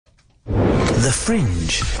The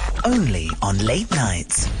Fringe, only on late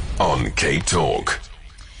nights. On Cape Talk.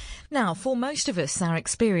 Now, for most of us, our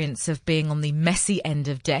experience of being on the messy end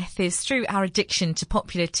of death is through our addiction to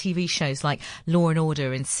popular TV shows like Law and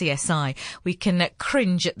Order and CSI. We can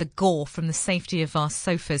cringe at the gore from the safety of our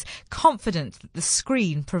sofas, confident that the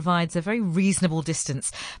screen provides a very reasonable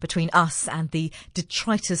distance between us and the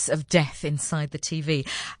detritus of death inside the TV.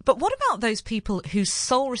 But what about those people whose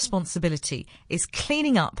sole responsibility is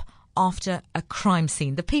cleaning up after a crime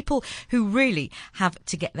scene? The people who really have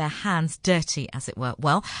to get their hands dirty, as it were.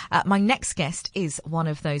 Well, my next guest is one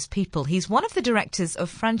of those people. He's one of the directors of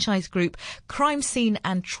franchise group Crime Scene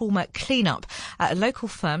and Trauma Cleanup, a local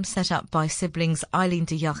firm set up by siblings Eileen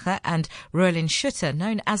de Jager and Roelien Schutte,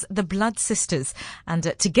 known as the Blood Sisters. And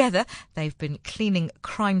together, they've been cleaning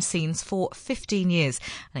crime scenes for 15 years.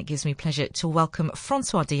 And it gives me pleasure to welcome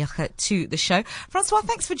Francois de Jager to the show. Francois,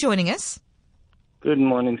 thanks for joining us. Good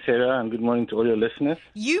morning, Sarah, and good morning to all your listeners.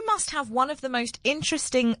 You must have one of the most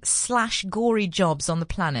interesting / gory jobs on the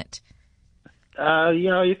planet.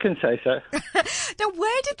 Yeah, you can say so. Now,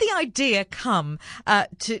 where did the idea come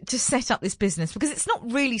to set up this business? Because it's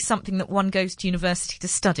not really something that one goes to university to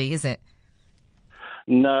study, is it?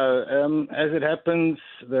 No, as it happens,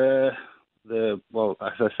 as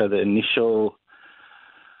I said, the initial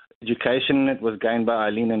education it was gained by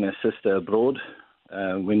Eileen and her sister abroad.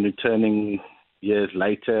 When returning years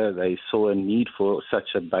later, they saw a need for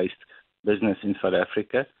such a based business in South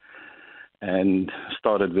Africa and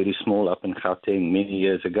started very small up in Gauteng many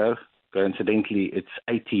years ago. Coincidentally, it's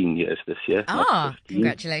 18 years this year. Ah,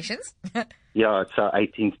 congratulations. Yeah, it's our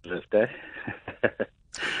 18th birthday.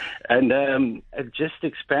 And it just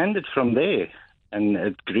expanded from there, and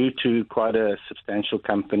it grew to quite a substantial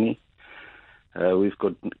company. We've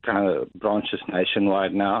got kind of branches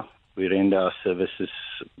nationwide now. We render our services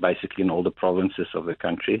basically in all the provinces of the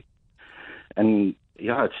country. And,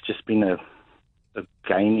 yeah, it's just been a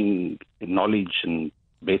gaining knowledge and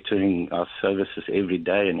bettering our services every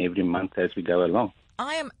day and every month as we go along.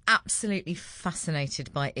 I am absolutely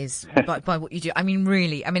fascinated by what you do. I mean,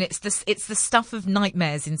 really. I mean, it's the stuff of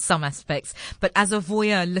nightmares in some aspects. But as a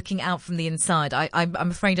voyeur looking out from the inside, I'm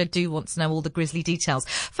afraid I do want to know all the grisly details.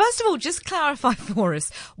 First of all, just clarify for us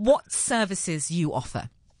what services you offer.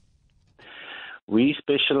 We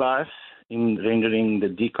specialize in rendering the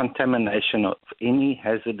decontamination of any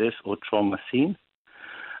hazardous or trauma scene.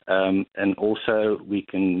 And also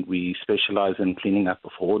we specialize in cleaning up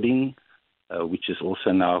of hoarding, which is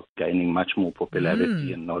also now gaining much more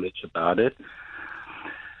popularity and knowledge about it.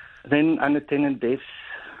 Then unattended deaths,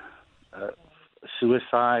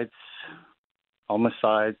 suicides,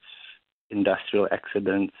 homicides, industrial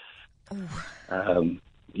accidents.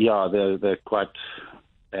 They're quite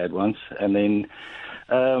bad ones. And then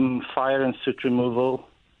fire and soot removal.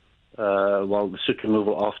 The soot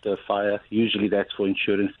removal after a fire, usually that's for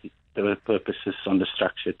insurance purposes on the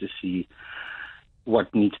structure to see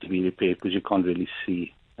what needs to be repaired because you can't really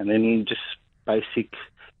see. And then just basic,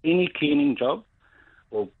 any cleaning job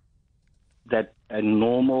or that a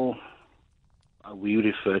normal, we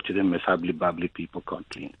refer to them as hubbly-bubbly people can't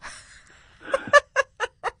clean.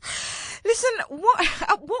 Listen,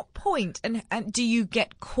 at what point and do you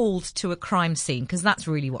get called to a crime scene? Because that's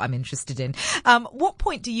really what I'm interested in. What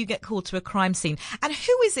point do you get called to a crime scene? And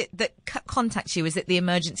who is it that contacts you? Is it the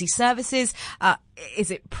emergency services?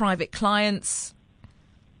 Is it private clients?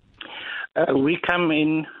 We come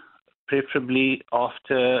in preferably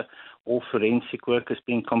after all forensic work has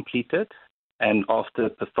been completed and after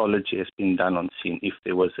pathology has been done on scene if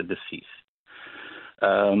there was a deceased.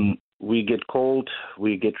 We get called,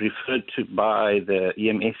 we get referred to by the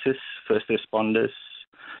EMSs, first responders,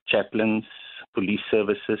 chaplains, police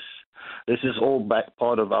services. This is all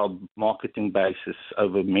part of our marketing basis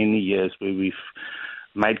over many years where we've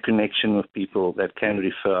made connection with people that can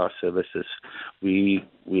refer our services. We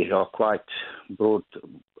are quite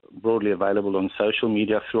broadly available on social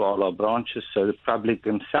media through all our branches so the public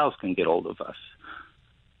themselves can get hold of us.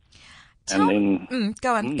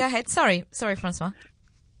 Go on, go ahead. Sorry, Francois.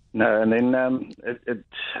 No, and then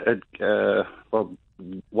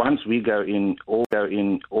once we go in,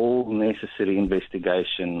 all necessary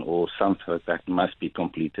investigation or something like that must be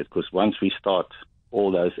completed because once we start,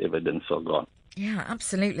 all those evidence are gone. Yeah,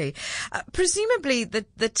 absolutely. Presumably,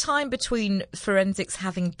 the time between forensics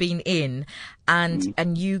having been in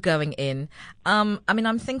and you going in,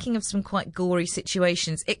 I'm thinking of some quite gory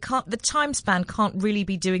situations. The time span can't really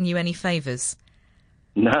be doing you any favours.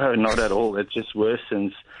 No, not at all. It just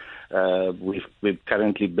worsens. We're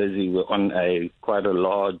currently busy. We're on quite a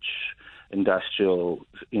large industrial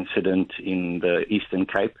incident in the Eastern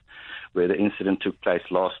Cape where the incident took place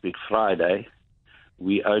last week Friday.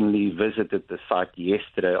 We only visited the site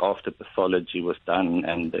yesterday after pathology was done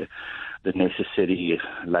and the necessary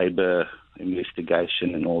labour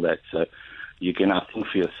investigation and all that. So you can, I think,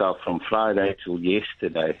 for yourself from Friday till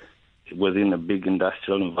yesterday, within a big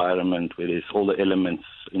industrial environment where there's all the elements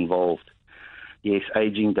involved. Yes,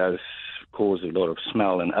 aging does cause a lot of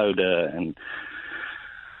smell and odour and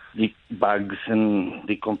the bugs and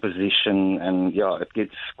decomposition, and it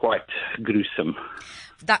gets quite gruesome.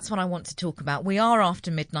 That's what I want to talk about. We are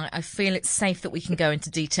after midnight. I feel it's safe that we can go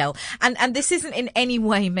into detail. And this isn't in any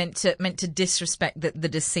way meant to disrespect the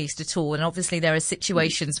deceased at all. And obviously there are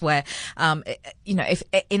situations where, if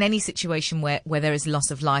in any situation where there is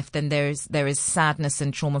loss of life, then there is sadness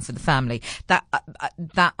and trauma for the family. That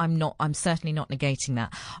I'm certainly not negating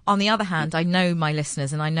that. On the other hand, I know my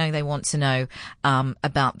listeners and I know they want to know,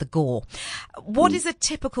 about the gore. What is a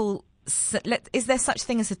typical is there such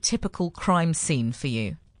thing as a typical crime scene for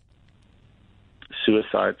you?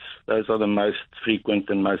 Suicides. Those are the most frequent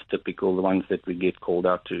and most typical, the ones that we get called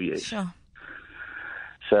out to, yes. Sure.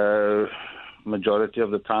 So, majority of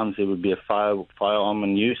the times there would be a firearm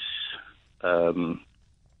in use. 95%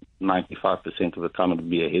 of the time it would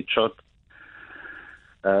be a headshot.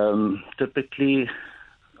 Typically,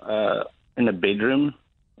 in a bedroom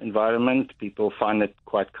environment, people find it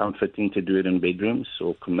quite comforting to do it in bedrooms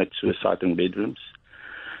or commit suicide in bedrooms.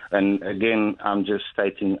 And again, I'm just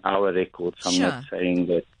stating our records. I'm not saying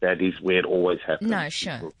that is where it always happens. No,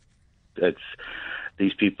 sure.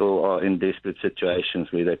 These people are in desperate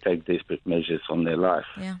situations where they take desperate measures on their life.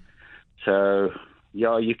 Yeah. So,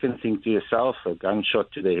 you can think to yourself, a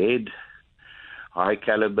gunshot to the head, high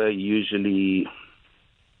caliber, usually,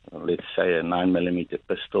 let's say a 9mm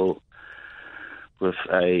pistol, with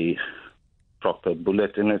a proper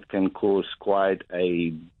bullet in it, can cause quite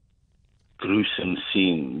a gruesome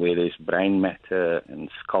scene where there's brain matter and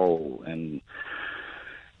skull and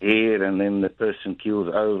hair, and then the person keels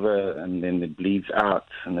over and then it bleeds out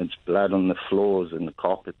and it's blood on the floors and the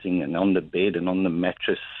carpeting and on the bed and on the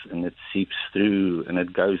mattress, and it seeps through and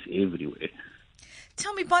it goes everywhere.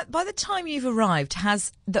 Tell me, by the time you've arrived,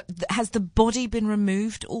 has the body been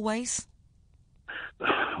removed always?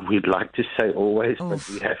 We'd like to say always, but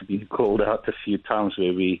we have been called out a few times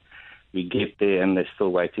where we get there and they're still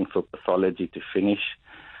waiting for pathology to finish.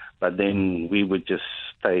 But then we would just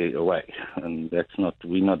stay away, and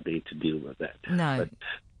we're not there to deal with that. No. But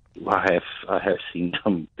I have seen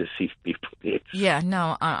some deceased people, yes. Yeah,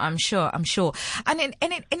 no, I'm sure. And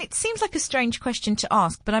it seems like a strange question to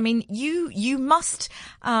ask, but I mean, you must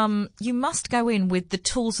go in with the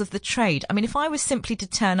tools of the trade. I mean, if I was simply to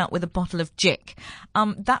turn up with a bottle of Jick,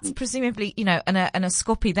 that's presumably, and a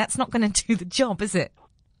scoppy, that's not going to do the job, is it?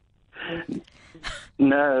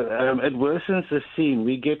 No, it worsens the scene.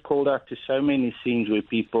 We get called out to so many scenes where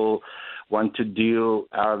people want to deal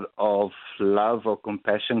out of love or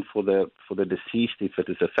compassion for the deceased. If it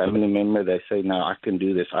is a family member, they say, no, I can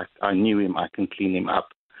do this. I knew him. I can clean him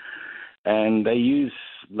up. And they use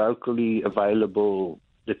locally available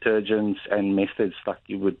detergents and methods like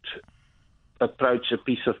you would approach a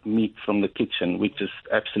piece of meat from the kitchen, which is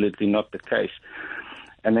absolutely not the case.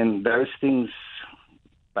 And then those things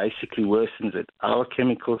basically worsens it. Our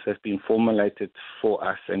chemicals have been formulated for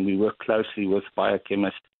us, and we work closely with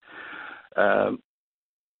biochemists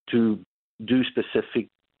to do specific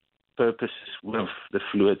purposes with the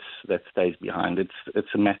fluids that stays behind. It's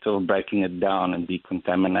a matter of breaking it down and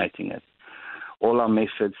decontaminating it. All our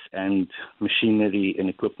methods and machinery and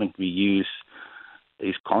equipment we use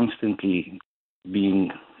is constantly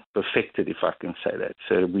being perfected, if I can say that.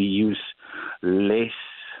 So we use less.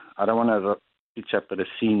 I don't want to pitch up at a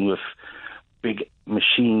scene with big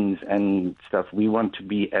machines and stuff. We want to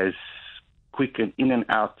be as quick and in and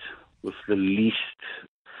out with the least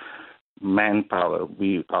manpower.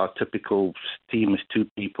 Our typical team is 2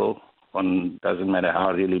 people. Doesn't matter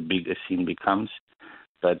how really big a scene becomes.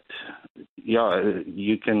 But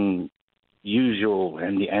you can use your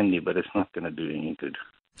handy, but it's not going to do any good.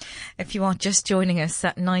 If you are just joining us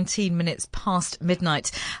at 19 minutes past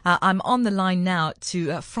midnight, I'm on the line now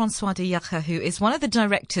to Francois de Jager, who is one of the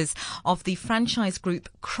directors of the franchise group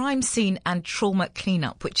Crime Scene and Trauma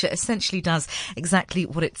Cleanup, which essentially does exactly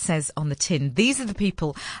what it says on the tin. These are the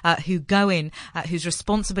people who go in, whose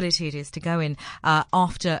responsibility it is to go in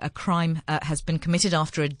after a crime has been committed,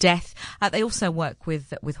 after a death. They also work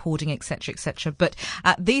with hoarding, etc., etc. But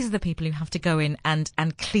these are the people who have to go in and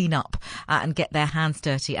clean up and get their hands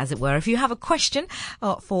dirty dirty, as it were. If you have a question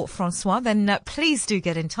for Francois, then please do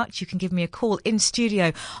get in touch. You can give me a call in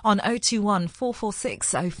studio on 021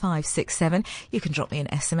 446 0567. You can drop me an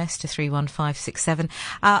SMS to 31567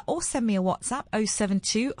 or send me a WhatsApp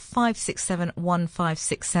 072 567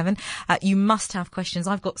 1567. You must have questions.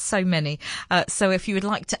 I've got so many. So if you would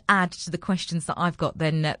like to add to the questions that I've got,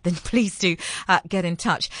 then please do get in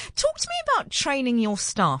touch. Talk to me about training your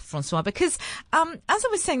staff, Francois, because as I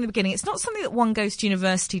was saying in the beginning, it's not something that one goes to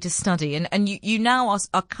university to study, and you now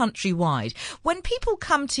are countrywide. When people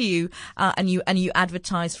come to you and you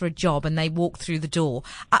advertise for a job and they walk through the door,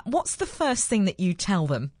 what's the first thing that you tell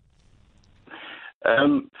them?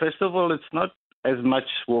 First of all, it's not as much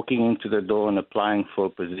walking into the door and applying for a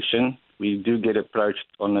position. We do get approached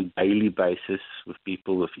on a daily basis with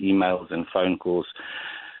people with emails and phone calls,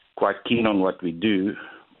 quite keen on what we do,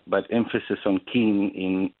 but emphasis on keen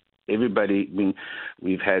in everybody. I mean,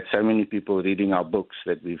 we've had so many people reading our books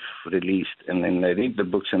that we've released, and then they read the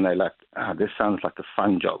books and they're like, this sounds like a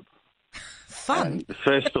fun job. Fun? And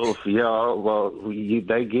first off,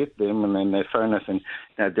 they get them and then they phone us and,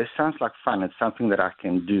 this sounds like fun. It's something that I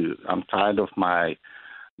can do. I'm tired of my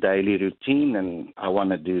daily routine and I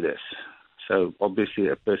want to do this. So obviously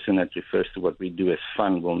a person that refers to what we do as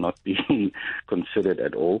fun will not be considered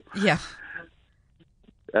at all. Yeah.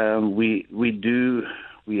 We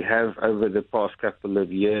have over the past couple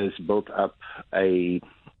of years built up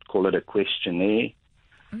call it a questionnaire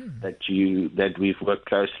that we've worked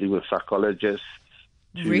closely with psychologists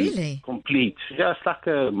to really complete. Yeah, it's like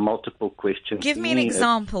a multiple question. Give me an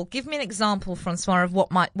example. Give me an example, Francois, of what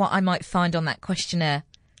I might find on that questionnaire.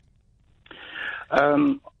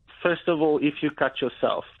 First of all, if you cut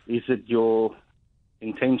yourself, is it your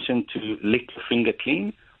intention to lick your finger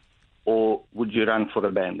clean, or would you run for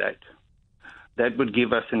a Band-Aid? That would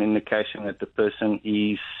give us an indication that the person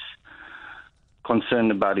is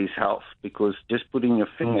concerned about his health, because just putting your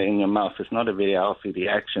finger in your mouth is not a very healthy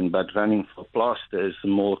reaction, but running for plaster is a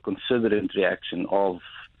more considerate reaction of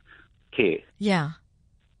care. Yeah.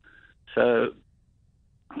 So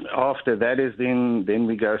after that is then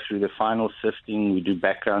we go through the final sifting. We do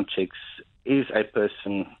background checks. Is a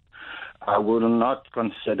person, I will not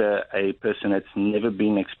consider a person that's never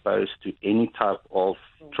been exposed to any type of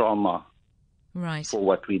trauma for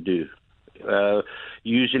what we do.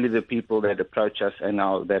 Usually the people that approach us and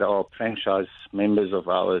that are franchise members of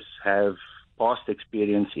ours have past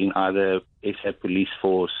experience in either SA Police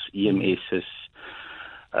Force, EMSs,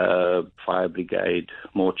 Fire Brigade,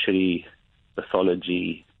 mortuary,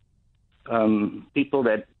 pathology, people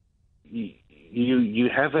that you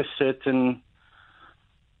have a certain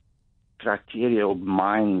criteria of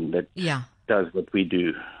mind that does what we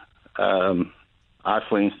do. I,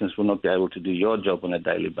 for instance, will not be able to do your job on a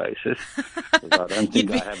daily basis. I don't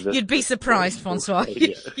think you'd be surprised, Francois.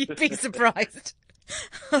 You'd be surprised.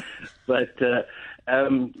 But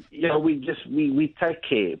we take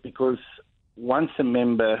care, because once a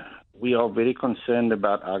member, we are very concerned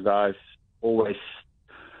about our guys always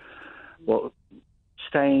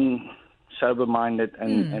staying sober-minded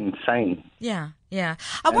and sane. Yeah.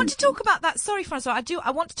 I want to talk about that. Sorry, Francois.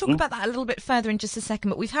 I want to talk about that a little bit further in just a second,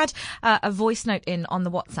 but we've had a voice note in on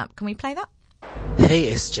the WhatsApp. Can we play that?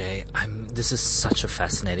 Hey, SJ. This is such a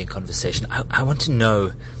fascinating conversation. I want to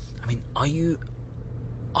know,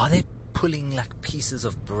 are they pulling like pieces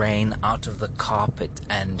of brain out of the carpet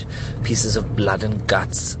and pieces of blood and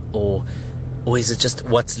guts, or is it just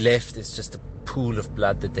what's left is just a pool of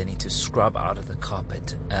blood that they need to scrub out of the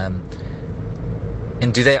carpet?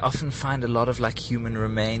 And do they often find a lot of like human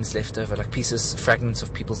remains left over, like fragments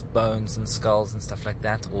of people's bones and skulls and stuff like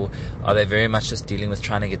that? Or are they very much just dealing with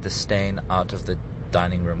trying to get the stain out of the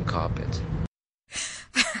dining room carpet?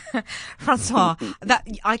 Francois, that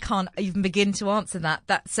I can't even begin to answer that.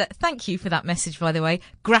 That's thank you for that message, by the way.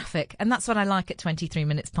 Graphic, and that's what I like at 23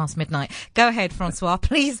 minutes past midnight. Go ahead, Francois.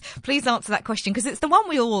 Please answer that question, because it's the one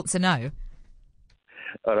we all want to know.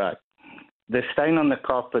 All right. The stain on the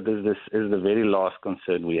carpet is the very last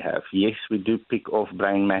concern we have. Yes, we do pick off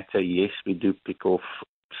brain matter. Yes, we do pick off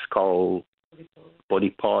skull, body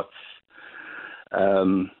parts.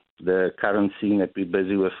 The current scene that we're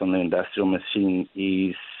busy with on the industrial machine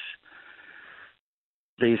is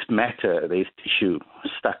there's matter, there's tissue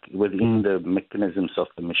stuck within the mechanisms of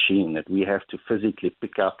the machine that we have to physically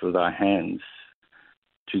pick out with our hands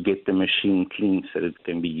to get the machine clean so that it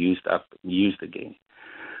can be used again.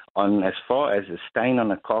 As far as a stain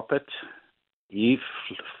on a carpet, if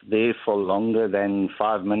there for longer than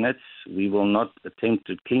 5 minutes, we will not attempt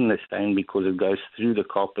to clean the stain, because it goes through the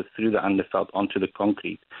carpet, through the underfelt, onto the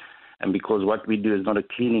concrete. And because what we do is not a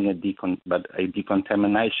cleaning, but a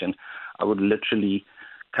decontamination, I would literally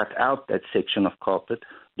cut out that section of carpet,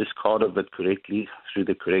 discard of it correctly through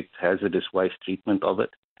the correct hazardous waste treatment of it,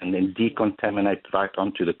 and then decontaminate right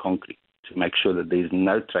onto the concrete to make sure that there's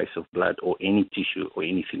no trace of blood or any tissue or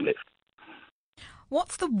anything left.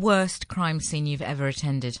 What's the worst crime scene you've ever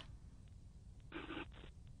attended?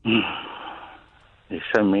 There's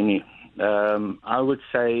so many. I would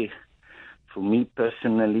say, for me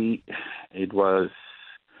personally, it was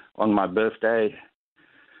on my birthday.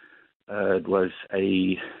 It was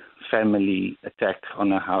a family attack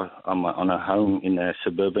on a home in a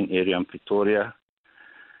suburban area in Pretoria.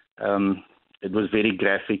 It was very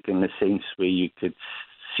graphic in the sense where you could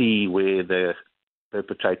see where the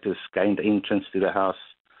perpetrators gained entrance to the house,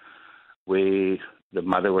 where the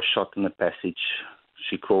mother was shot in the passage.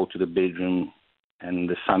 She crawled to the bedroom, and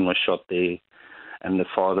the son was shot there, and the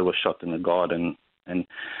father was shot in the garden. And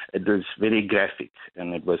it was very graphic,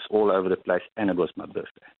 and it was all over the place, and it was my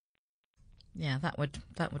birthday. Yeah, that would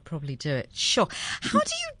probably do it. Sure. How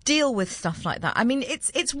do you deal with stuff like that? I mean,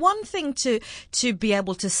 it's one thing to be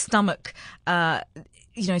able to stomach,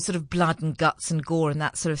 sort of blood and guts and gore and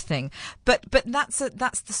that sort of thing. But that's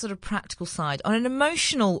the sort of practical side. On an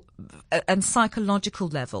emotional and psychological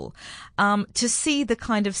level, to see the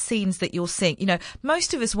kind of scenes that you're seeing,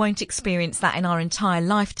 most of us won't experience that in our entire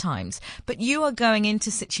lifetimes. But you are going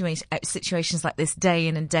into situations like this day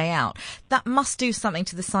in and day out. That must do something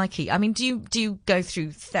to the psyche. I mean, do you go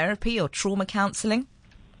through therapy or trauma counselling?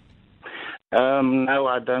 No,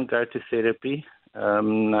 I don't go to therapy.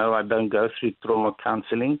 No, I don't go through trauma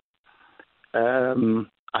counseling.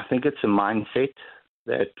 I think it's a mindset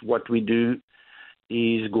that what we do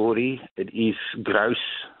is gory, it is gross,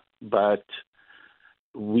 but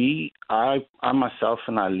I myself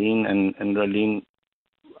and Eileen and Roelien,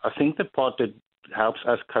 I think the part that helps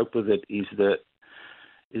us cope with it is the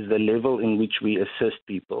level in which we assist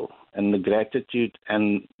people, and the gratitude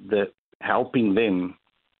and the helping them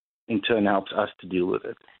in turn helps us to deal with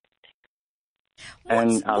it.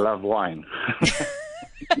 I love wine.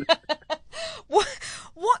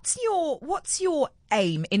 What's your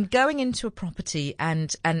aim in going into a property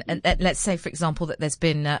and let's say, for example, that there's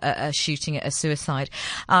been a shooting, a suicide,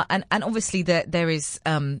 and obviously there is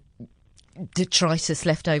detritus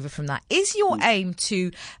left over from that. Is your aim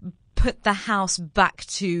to put the house back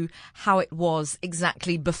to how it was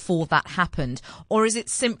exactly before that happened, or is it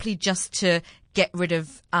simply just to get rid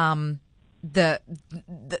of the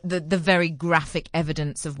very graphic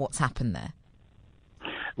evidence of what's happened there?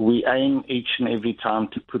 We aim each and every time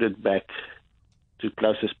to put it back to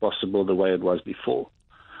close as possible the way it was before,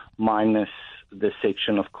 minus the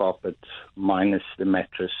section of carpet, minus the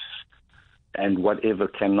mattress, and whatever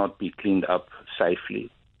cannot be cleaned up safely.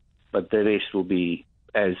 But the rest will be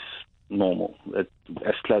as normal,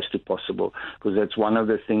 as close to possible, because that's one of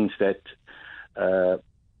the things that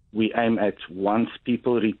we aim at. Once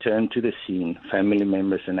people return to the scene, family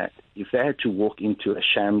members and that, if they had to walk into a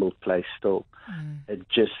shambled place still, it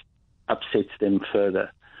just upsets them further.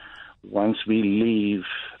 Once we leave,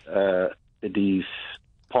 it is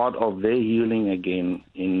part of their healing again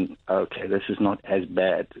in, okay, this is not as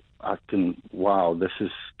bad. This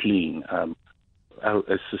is clean.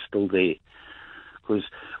 This is still there. Because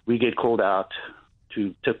we get called out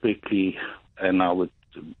to typically, and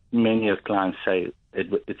many of clients say,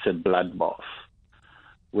 it's a bloodbath,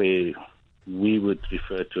 where we would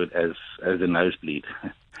refer to it as a nosebleed.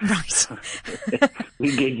 Right.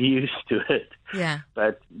 We get used to it. Yeah.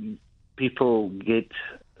 But people get,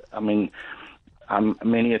 many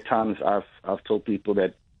a times I've told people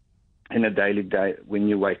that in a daily day, when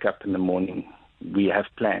you wake up in the morning, we have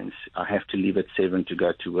plans. I have to leave at 7 to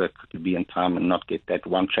go to work to be in time and not get that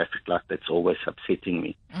one traffic light that's always upsetting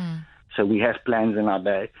me. So we have plans in our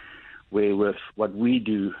day where with what we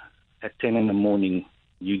do at 10 in the morning,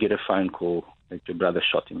 you get a phone call that your brother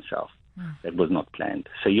shot himself. That was not planned.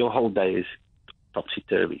 So your whole day is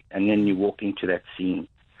topsy-turvy. And then you walk into that scene,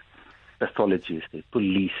 pathology is there,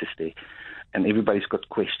 police is there, and everybody's got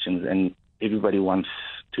questions and everybody wants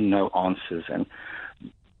to know answers. And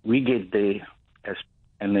we get there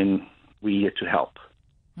and then we're here to help.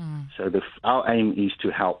 So our aim is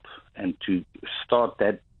to help and to start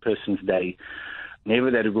that person's day.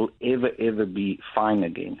 Never that it will ever be fine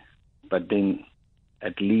again, but then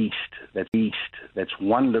at least that's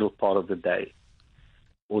one little part of the day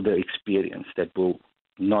or the experience that will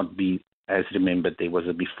not be as remembered. There was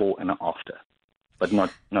a before and an after, but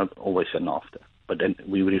not always an after. But then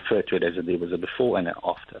we refer to it as there was a before and an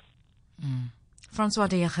after. Francois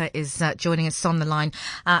de Jager is joining us on the line,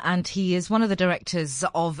 and he is one of the directors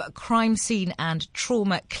of Crime Scene and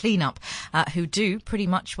Trauma Cleanup, who do pretty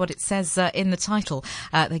much what it says in the title.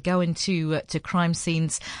 They go into crime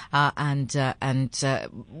scenes and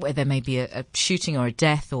where there may be a shooting or a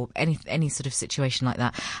death or any sort of situation like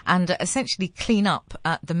that, and essentially clean up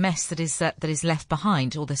the mess that is left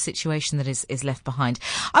behind, or the situation that is left behind.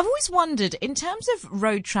 I've always wondered, in terms of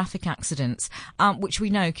road traffic accidents, which we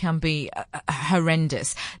know can be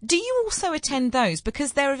horrendous. Do you also attend those?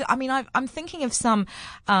 Because I'm thinking of some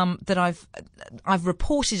that I've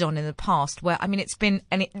reported on in the past where,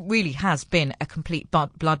 it really has been a complete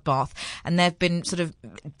bloodbath, and there have been sort of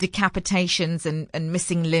decapitations and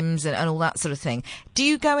missing limbs and all that sort of thing. Do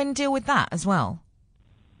you go and deal with that as well?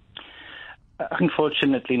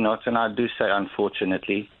 Unfortunately not, and I do say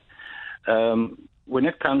unfortunately. When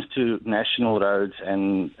it comes to national roads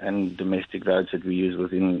and domestic roads that we use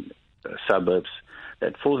within suburbs,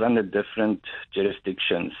 that falls under different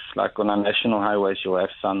jurisdictions. Like on our national highways, you'll have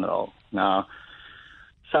SANRAL. Now,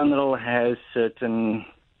 SANRAL has certain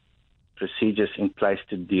procedures in place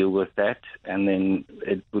to deal with that, and then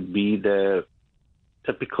it would be the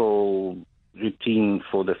typical routine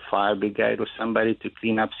for the fire brigade or somebody to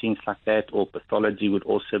clean up scenes like that, or pathology would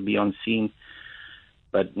also be on scene.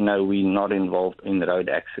 But no, we're not involved in road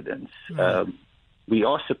accidents. Right. We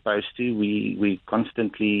are supposed to. We're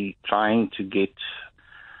constantly trying to get,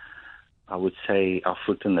 I would say, our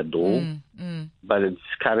foot in the door. But it's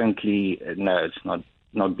currently, no, it's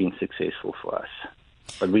not been successful for us.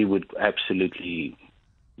 But we would absolutely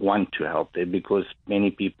want to help there, because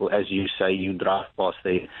many people, as you say, you drive past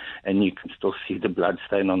there and you can still see the blood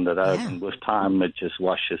stain on the road, and with time it just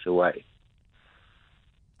washes away.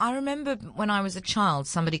 I remember when I was a child,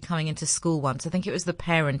 somebody coming into school once. I think it was the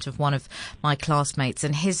parent of one of my classmates,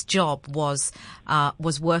 and his job was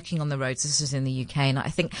working on the roads. This was in the UK, and I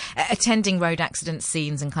think attending road accident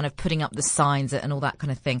scenes and kind of putting up the signs and all that kind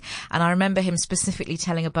of thing. And I remember him specifically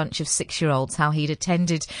telling a bunch of 6-year-olds how he'd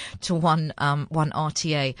attended to one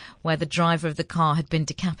RTA where the driver of the car had been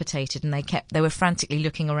decapitated, and they were frantically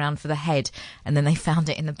looking around for the head, and then they found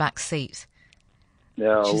it in the back seat.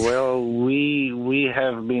 Yeah, well, we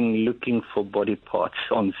have been looking for body parts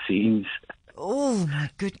on scenes. Oh, my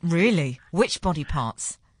good, really? Which body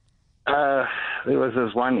parts? There was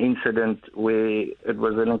this one incident where it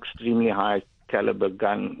was an extremely high caliber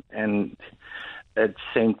gun, and it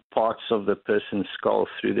sent parts of the person's skull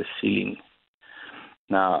through the ceiling.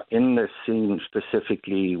 Now, in the scene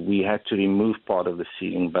specifically, we had to remove part of the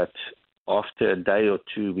ceiling, but after a day or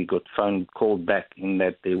two, we got called back in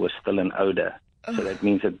that there was still an odor. So that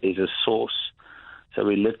means that there's a source. So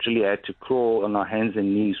we literally had to crawl on our hands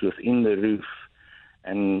and knees within the roof,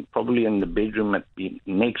 and probably in the bedroom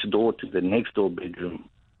next door to the next door bedroom.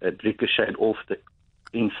 It ricocheted off the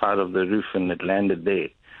inside of the roof and it landed there.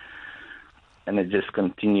 And it just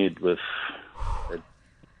continued with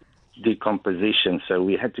decomposition. So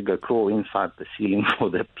we had to go crawl inside the ceiling for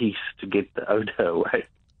the piece to get the odor away.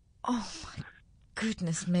 Oh, my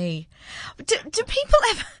goodness me. Do people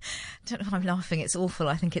ever... I don't know why I'm laughing. It's awful.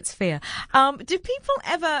 I think it's fear. Do people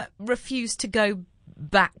ever refuse to go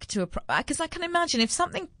back to a... Because I can imagine if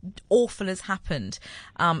something awful has happened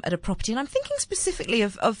at a property, and I'm thinking specifically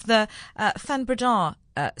of the Van Breda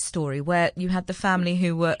story, where you had the family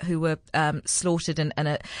who were slaughtered, and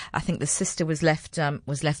I think the sister was left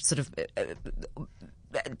sort of...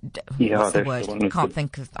 what's the word? I can't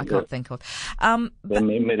think of. The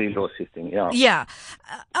memory loss thing. Yeah. Yeah.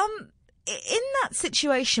 In that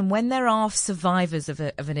situation, when there are survivors of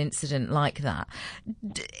an incident like that,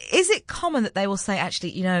 is it common that they will say,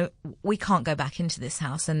 actually, we can't go back into this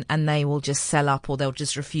house, and they will just sell up, or they'll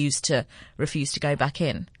just refuse to go back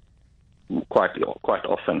in? Quite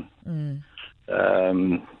often.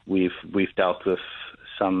 We've dealt with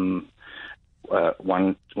some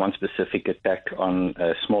one specific attack on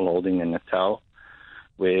a small holding in Natal,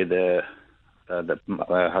 where the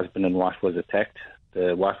husband and wife was attacked.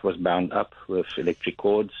 The wife was bound up with electric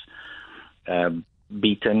cords,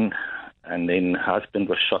 beaten, and then husband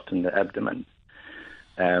was shot in the abdomen.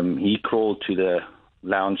 He crawled to the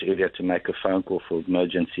lounge area to make a phone call for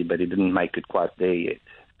emergency, but he didn't make it quite there yet,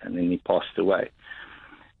 and then he passed away.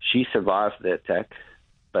 She survived the attack,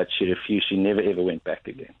 but she refused. She never, ever went back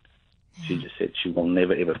again. Yeah. She just said she will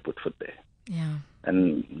never, ever put foot there. Yeah.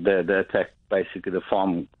 And the attack, basically, the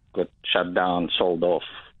farm got shut down, sold off.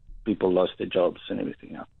 People lost their jobs and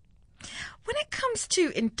everything else. When it comes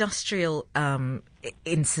to industrial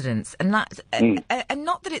incidents, and not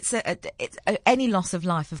that it's any loss of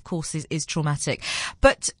life, of course, is traumatic,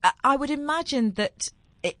 but I would imagine that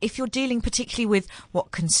if you're dealing particularly with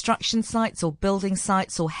construction sites or building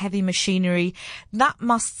sites or heavy machinery, that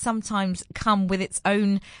must sometimes come with its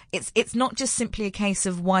own. It's not just simply a case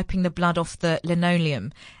of wiping the blood off the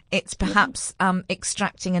linoleum. It's perhaps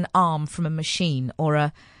extracting an arm from a machine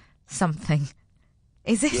or something.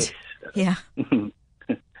 Is it? Yes. Yeah.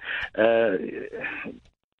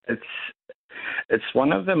 It's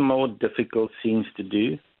one of the more difficult things to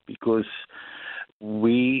do because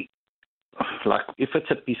if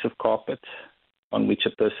it's a piece of carpet on which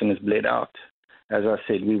a person is bled out, as I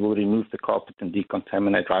said, we will remove the carpet and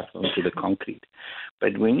decontaminate right onto the concrete.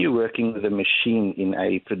 But when you're working with a machine in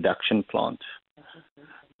a production plant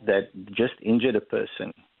that just injured a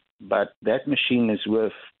person, but that machine is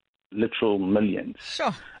worth literal millions.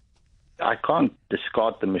 Sure. I can't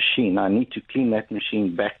discard the machine. I need to clean that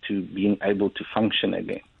machine back to being able to function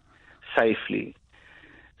again safely.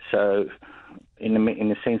 So in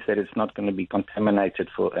a sense that it's not going to be contaminated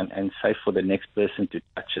and safe for the next person to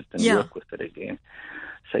touch it and work with it again.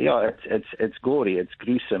 So it's gory, it's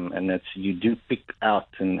gruesome, and you do pick out.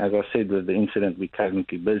 And as I said, with the incident we're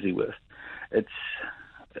currently busy with, it's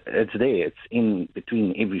there. It's in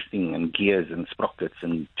between everything, and gears and sprockets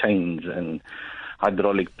and chains and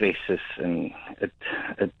hydraulic presses, and it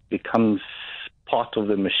becomes part of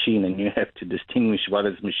the machine, and you have to distinguish what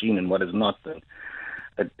is machine and what is not.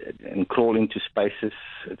 And crawl into spaces.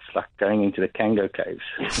 It's like going into the Kango caves.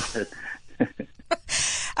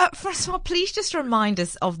 Francois, please just remind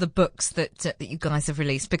us of the books that you guys have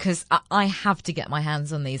released, because I have to get my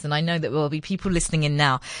hands on these, and I know that there will be people listening in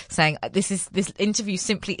now saying this interview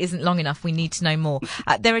simply isn't long enough. We need to know more.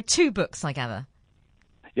 There are 2 books, I gather.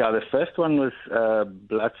 Yeah, the first one was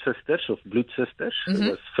Blood Sisters, or Bloed Sisters. Mm-hmm.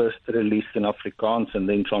 It was first released in Afrikaans and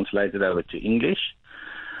then translated over to English.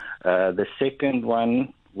 The second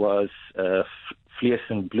one was Vlees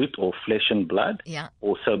and bloed, or Flesh and Blood,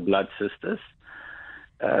 also Blood Sisters.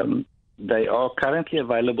 They are currently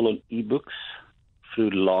available on ebooks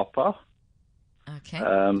through LAPA. Okay.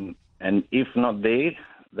 And if not there,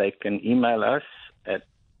 they can email us at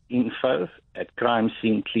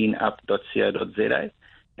info@crimescenecleanup.co.za,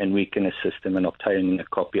 and we can assist them in obtaining a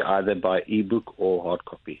copy either by ebook or hard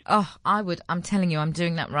copy. Oh, I'm telling you, I'm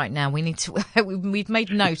doing that right now. We need to. We've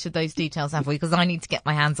made note of those details, have we? Because I need to get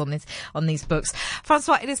my hands on these books.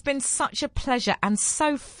 Francois, it has been such a pleasure and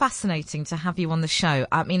so fascinating to have you on the show.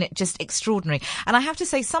 I mean, it's just extraordinary. And I have to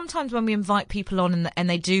say, sometimes when we invite people on and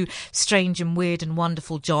they do strange and weird and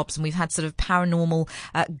wonderful jobs, and we've had sort of paranormal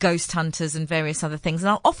ghost hunters and various other things, and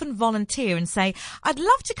I'll often volunteer and say, I'd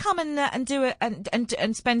love to come and do it and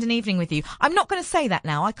spend an evening with you. I'm not going to say that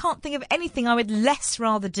now. I can't think of anything I would less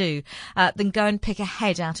rather do than go and pick a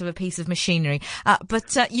head out of a piece of machinery.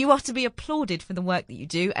 But you are to be applauded for the work that you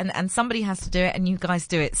do, and somebody has to do it, and you guys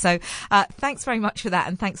do it. So thanks very much for that,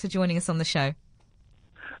 and thanks for joining us on the show.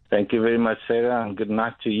 Thank you very much, Sarah, and good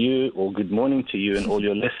night to you, or good morning to you and all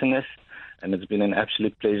your listeners. And it's been an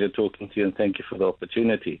absolute pleasure talking to you, and thank you for the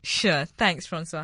opportunity. Sure. Thanks, Francois.